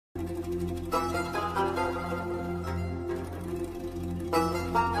Hi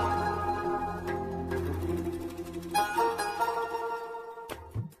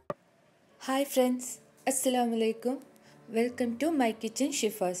friends, Assalamu alaikum. Welcome to my kitchen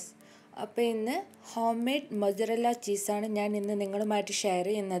shifas. അപ്പോൾ ഇന്ന് home made mozzarella ചീസാണ് ഞാൻ ഇന്ന് നിങ്ങളുമായിട്ട് ഷെയർ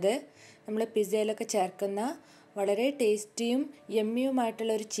ചെയ്യുന്നത്. നമ്മൾ പിസ്സയിലൊക്കെ ചേർക്കുന്ന വളരെ ടേസ്റ്റിയും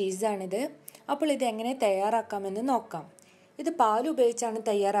യമ്മിയുമായിട്ടുള്ള ഒരു ചീസാണിത്. അപ്പോൾ ഇത് എങ്ങനെ തയ്യാറാക്കാമെന്ന് നോക്കാം. ഇത് പാൽ ഉപയോഗിച്ചാണ്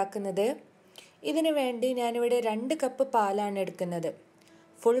തയ്യാറാക്കുന്നത്. ഇതിനു വേണ്ടി ഞാനിവിടെ 2 കപ്പ് പാലാണ് എടുക്കുന്നത്.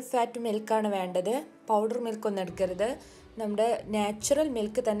 ഫുൾ ഫാറ്റ് മിൽക്കാണ് വേണ്ടത്. പൗഡർ മിൽക്കൊന്നും എടുക്കരുത്. നമ്മുടെ നാച്ചുറൽ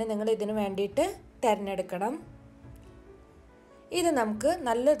മിൽക്ക് തന്നെ നിങ്ങൾ ഇതിനു വേണ്ടിയിട്ട് തിരഞ്ഞെടുക്കണം. ഇത് നമുക്ക്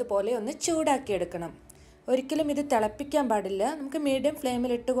നല്ലതുപോലെ ഒന്ന് ചൂടാക്കിയെടുക്കണം. ഒരിക്കലും ഇത് തിളപ്പിക്കാൻ പാടില്ല. നമുക്ക് മീഡിയം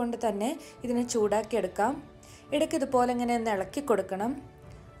ഫ്ലെയിമിൽ ഇട്ടുകൊണ്ട് തന്നെ ഇതിനെ ചൂടാക്കിയെടുക്കാം. ഇടയ്ക്ക് ഇതുപോലെ ഇങ്ങനെ ഒന്ന് ഇളക്കി കൊടുക്കണം.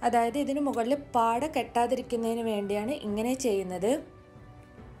 അതായത് ഇതിന് മുകളിൽ പാട കെട്ടാതിരിക്കുന്നതിന് വേണ്ടിയാണ് ഇങ്ങനെ ചെയ്യുന്നത്.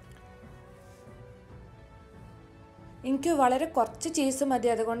 എനിക്ക് വളരെ കുറച്ച് ചീസ് മതി,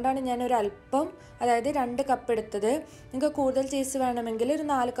 അതുകൊണ്ടാണ് ഞാനൊരു അല്പം, അതായത് 2 കപ്പ് എടുത്തത്. നിങ്ങൾക്ക് കൂടുതൽ ചീസ് വേണമെങ്കിൽ ഒരു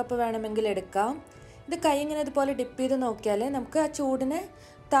 4 കപ്പ് വേണമെങ്കിൽ എടുക്കാം. ഇത് കൈ ഇങ്ങനെ ഇതുപോലെ ഡിപ്പ് ചെയ്ത് നോക്കിയാൽ നമുക്ക് ആ ചൂടിനെ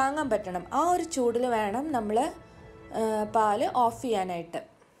താങ്ങാൻ പറ്റണം. ആ ഒരു ചൂടിൽ വേണം നമ്മൾ പാല് ഓഫ് ചെയ്യാനായിട്ട്.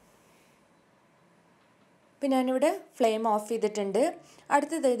 പിന്നെ ഞാനിവിടെ ഫ്ലെയിം ഓഫ് ചെയ്തിട്ടുണ്ട്.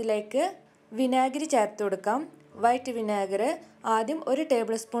 അടുത്തത് ഇതിലേക്ക് വിനാഗിരി ചേർത്ത് കൊടുക്കാം. വൈറ്റ് വിനാഗിരി ആദ്യം 1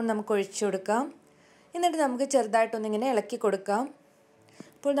 ടേബിൾ സ്പൂൺ നമുക്ക് ഒഴിച്ചു കൊടുക്കാം. എന്നിട്ട് നമുക്ക് ചെറുതായിട്ടൊന്നിങ്ങനെ ഇളക്കി കൊടുക്കാം.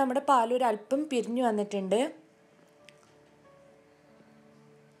 ഇപ്പോൾ നമ്മുടെ പാലൊരു അല്പം പിരിഞ്ഞു വന്നിട്ടുണ്ട്.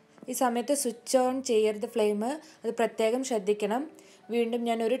 ഈ സമയത്ത് സ്വിച്ച് ഓൺ ചെയ്യരുത് ഫ്ലെയിം, അത് പ്രത്യേകം ശ്രദ്ധിക്കണം. വീണ്ടും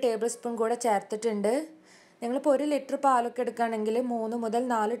ഞാൻ 1 ടേബിൾ സ്പൂൺ കൂടെ ചേർത്തിട്ടുണ്ട്. നിങ്ങളിപ്പോൾ 1 ലിറ്റർ പാലൊക്കെ എടുക്കുകയാണെങ്കിൽ 3 മുതൽ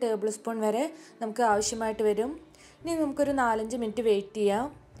 4 ടേബിൾ സ്പൂൺ വരെ നമുക്ക് ആവശ്യമായിട്ട് വരും. ഇനി നമുക്കൊരു 4-5 മിനിറ്റ് വെയിറ്റ് ചെയ്യാം.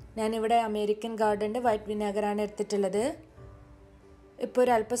 ഞാനിവിടെ അമേരിക്കൻ ഗാർഡൻ്റെ വൈറ്റ് വിനാഗറാണ് എടുത്തിട്ടുള്ളത്. ഇപ്പോൾ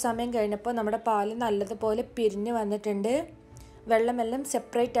ഒരു അല്പസമയം കഴിഞ്ഞപ്പോൾ നമ്മുടെ പാല് നല്ലതുപോലെ പിരിഞ്ഞ് വന്നിട്ടുണ്ട്. വെള്ളമെല്ലാം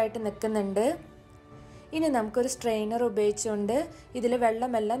സെപ്പറേറ്റ് ആയിട്ട് നിൽക്കുന്നുണ്ട്. ഇനി നമുക്കൊരു സ്ട്രെയിനർ ഉപയോഗിച്ചുകൊണ്ട് ഇതിൽ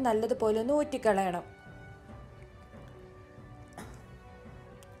വെള്ളമെല്ലാം നല്ലതുപോലെ ഒന്ന് ഊറ്റിക്കളയണം.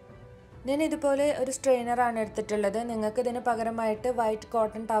 ഞാൻ ഇതുപോലെ ഒരു സ്ട്രെയിനറാണ് എടുത്തിട്ടുള്ളത്. നിങ്ങൾക്ക് ഇതിന് പകരമായിട്ട് വൈറ്റ്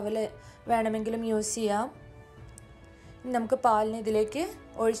കോട്ടൺ ടവൽ വേണമെങ്കിലും യൂസ് ചെയ്യാം. ഇനി നമുക്ക് പാലിന് ഇതിലേക്ക്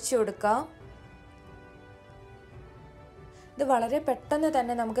ഒഴിച്ചു കൊടുക്കാം. ഇത് വളരെ പെട്ടെന്ന്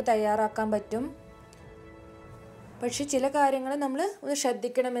തന്നെ നമുക്ക് തയ്യാറാക്കാൻ പറ്റും. പക്ഷേ ചില കാര്യങ്ങൾ നമ്മൾ ഒന്ന്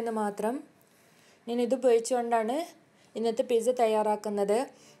ശ്രദ്ധിക്കണമെന്ന് മാത്രം. ഞാൻ ഇത് ഉപയോഗിച്ചുകൊണ്ടാണ് ഇന്നത്തെ പിസ്സ തയ്യാറാക്കുന്നത്.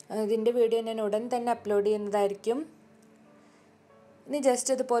 ഇതിൻ്റെ വീഡിയോ ഞാൻ ഉടൻ തന്നെ അപ്ലോഡ് ചെയ്യുന്നതായിരിക്കും. ഇനി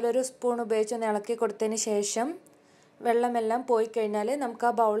ജസ്റ്റ് ഇതുപോലെ ഒരു സ്പൂൺ ഉപയോഗിച്ച് ഒന്ന് ഇളക്കി കൊടുത്തതിന് ശേഷം വെള്ളമെല്ലാം പോയി കഴിഞ്ഞാൽ നമുക്ക്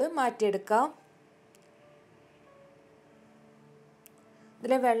ആ ബൗൾ മാറ്റിയെടുക്കാം.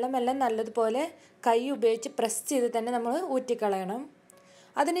 ഇതിലെ വെള്ളമെല്ലാം നല്ലതുപോലെ കൈ ഉപയോഗിച്ച് പ്രസ് ചെയ്ത് തന്നെ നമ്മൾ ഊറ്റിക്കളയണം.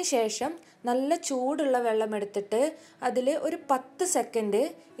 അതിനുശേഷം നല്ല ചൂടുള്ള വെള്ളം എടുത്തിട്ട് അതിൽ ഒരു 10 സെക്കൻഡ്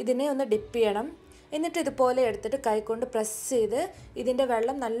ഇതിനെ ഒന്ന് ഡിപ്പ് ചെയ്യണം. എന്നിട്ട് ഇതുപോലെ എടുത്തിട്ട് കൈകൊണ്ട് പ്രസ് ചെയ്ത് ഇതിൻ്റെ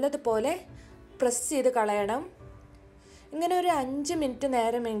വെള്ളം നല്ലതുപോലെ പ്രസ് ചെയ്ത് കളയണം. ഇങ്ങനെ ഒരു 5 മിനിറ്റ്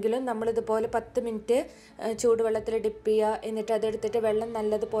നേരമെങ്കിലും നമ്മളിതുപോലെ 10 മിനിറ്റ് ചൂടുവെള്ളത്തിൽ ഡിപ്പ് ചെയ്യുക. എന്നിട്ട് അതെടുത്തിട്ട് വെള്ളം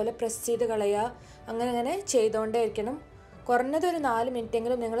നല്ലതുപോലെ പ്രസ് ചെയ്ത് കളയുക. അങ്ങനെ ചെയ്തുകൊണ്ടേ ഇരിക്കണം. കുറഞ്ഞതൊരു 4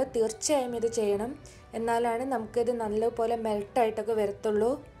 മിനിറ്റെങ്കിലും നിങ്ങൾ തീർച്ചയായും ഇത് ചെയ്യണം. എന്നാലാണ് നമുക്കിത് നല്ലപോലെ മെൽട്ടായിട്ടൊക്കെ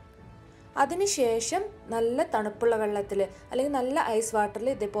വരത്തുള്ളൂ. അതിനുശേഷം നല്ല തണുപ്പുള്ള വെള്ളത്തിൽ അല്ലെങ്കിൽ നല്ല ഐസ് വാട്ടറിൽ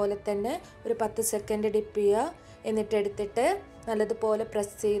ഇതേപോലെ തന്നെ ഒരു 10 സെക്കൻഡ് ഡിപ്പ് ചെയ്യുക. എന്നിട്ട് എടുത്തിട്ട് നല്ലതുപോലെ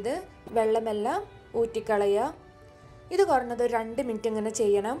പ്രസ് ചെയ്ത് വെള്ളമെല്ലാം ഊറ്റിക്കളയുക. ഇത് കുറഞ്ഞതൊരു 2 മിനിറ്റ് ഇങ്ങനെ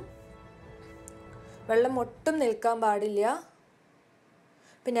ചെയ്യണം. വെള്ളം ഒട്ടും നിൽക്കാൻ പാടില്ല.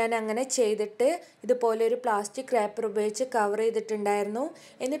 അപ്പം ഞാൻ അങ്ങനെ ചെയ്തിട്ട് ഇതുപോലെ ഒരു പ്ലാസ്റ്റിക് റാപ്പർ ഉപയോഗിച്ച് കവർ ചെയ്തിട്ടുണ്ടായിരുന്നു.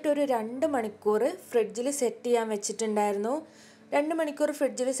 എന്നിട്ടൊരു 2 മണിക്കൂർ ഫ്രിഡ്ജിൽ സെറ്റ് ചെയ്യാൻ വെച്ചിട്ടുണ്ടായിരുന്നു. 2 മണിക്കൂർ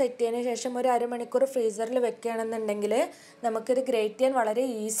ഫ്രിഡ്ജിൽ സെറ്റ് ചെയ്തതിന് ശേഷം ഒരു അരമണിക്കൂർ ഫ്രീസറിൽ വെക്കുകയാണെന്നുണ്ടെങ്കിൽ നമുക്കിത് ഗ്രേറ്റ് ചെയ്യാൻ വളരെ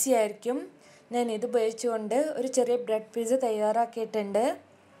ഈസി ആയിരിക്കും. ഞാൻ ഇത് ഉപയോഗിച്ചുകൊണ്ട് ഒരു ചെറിയ ബ്രെഡ് പിസ്സ തയ്യാറാക്കിയിട്ടുണ്ട്.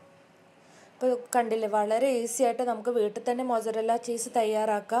 അപ്പോൾ കണ്ടില്ലേ, വളരെ ഈസി ആയിട്ട് നമുക്ക് വീട്ടിൽ തന്നെ മൊസറല്ല ചീസ്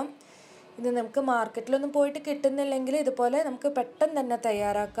തയ്യാറാക്കാം. ഇത് നമുക്ക് മാർക്കറ്റിലൊന്നും പോയിട്ട് കിട്ടുന്നില്ലെങ്കിൽ ഇതുപോലെ നമുക്ക് പെട്ടെന്ന് തന്നെ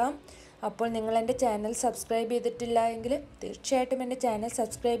തയ്യാറാക്കാം. അപ്പോൾ നിങ്ങൾ എൻ്റെ ചാനൽ സബ്സ്ക്രൈബ് ചെയ്തിട്ടില്ല എങ്കിൽ തീർച്ചയായിട്ടും എൻ്റെ ചാനൽ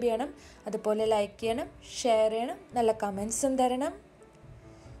സബ്സ്ക്രൈബ് ചെയ്യണം. അതുപോലെ ലൈക്ക് ചെയ്യണം, ഷെയർ ചെയ്യണം, നല്ല കമൻസും തരണം.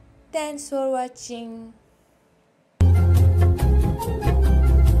 Thanks for watching.